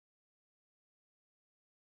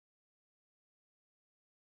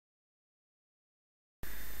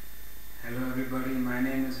everybody, my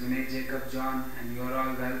name is Vinay Jacob John and you are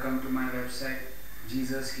all welcome to my website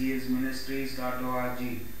JesusHealsMinistries.org.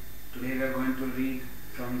 Today we are going to read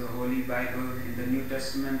from the Holy Bible in the New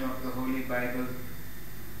Testament of the Holy Bible,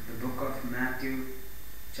 the book of Matthew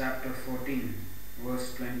chapter 14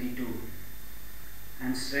 verse 22.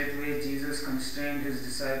 And straightway Jesus constrained his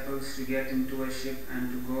disciples to get into a ship and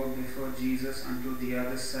to go before Jesus unto the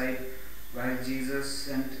other side, while Jesus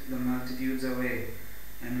sent the multitudes away.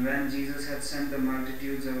 And when Jesus had sent the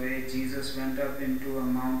multitudes away, Jesus went up into a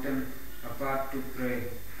mountain apart to pray.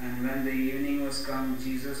 And when the evening was come,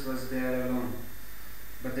 Jesus was there alone.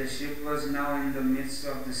 But the ship was now in the midst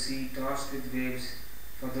of the sea, tossed with waves,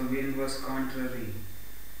 for the wind was contrary.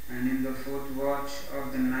 And in the fourth watch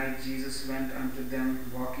of the night Jesus went unto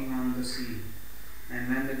them, walking on the sea.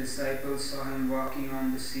 And when the disciples saw him walking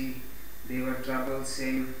on the sea, they were troubled,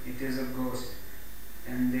 saying, It is a ghost.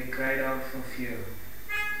 And they cried out for fear.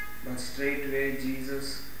 But straightway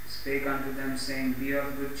Jesus spake unto them, saying, Be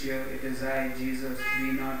of good cheer, it is I, Jesus,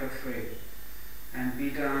 be not afraid. And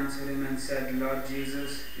Peter answered him and said, Lord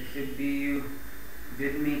Jesus, if it be you,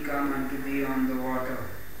 bid me come unto thee on the water.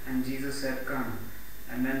 And Jesus said, Come.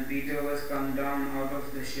 And when Peter was come down out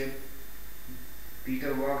of the ship,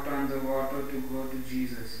 Peter walked on the water to go to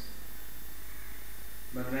Jesus.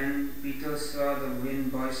 But when Peter saw the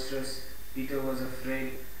wind boisterous, Peter was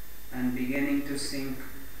afraid, and beginning to sink,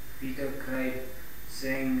 Peter cried,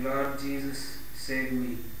 saying, Lord Jesus, save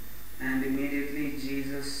me. And immediately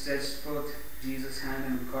Jesus stretched forth Jesus' hand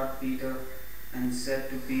and caught Peter, and said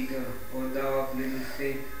to Peter, O thou of little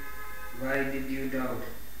faith, why did you doubt?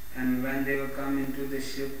 And when they were come into the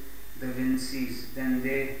ship, the wind ceased. Then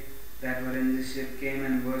they that were in the ship came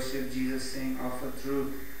and worshipped Jesus, saying, Offer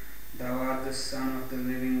truth, thou art the Son of the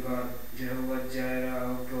living God, Jehovah Jireh,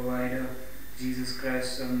 our provider, Jesus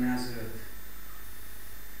Christ of Nazareth.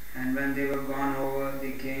 And when they were gone over,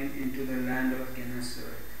 they came into the land of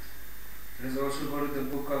Gennesaret. Let us also go to the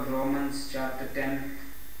book of Romans chapter 10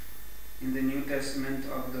 in the New Testament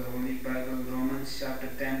of the Holy Bible, Romans chapter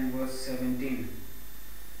 10 verse 17.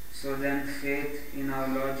 So then faith in our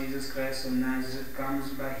Lord Jesus Christ of Nazareth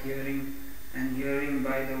comes by hearing, and hearing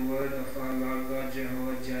by the word of our Lord God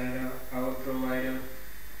Jehovah Jireh, our provider,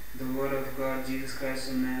 the word of God Jesus Christ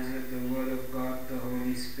of Nazareth, the word of God the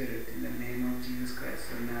Holy Spirit, in the name of Jesus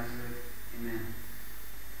Christ of Nazareth. Amen.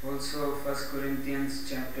 Also 1 Corinthians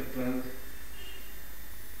chapter 12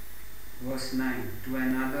 verse 9. To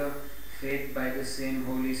another faith by the same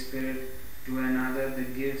Holy Spirit, to another the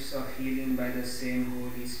gifts of healing by the same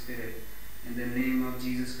Holy Spirit. In the name of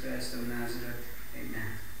Jesus Christ of Nazareth.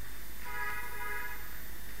 Amen.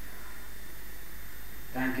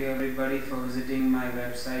 Thank you everybody for visiting my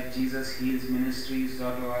website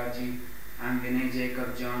JesusHealsMinistries.org. I'm Vinay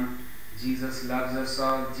Jacob John. Jesus loves us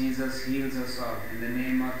all. Jesus heals us all. In the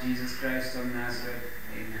name of Jesus Christ of Nazareth.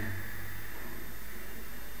 Amen.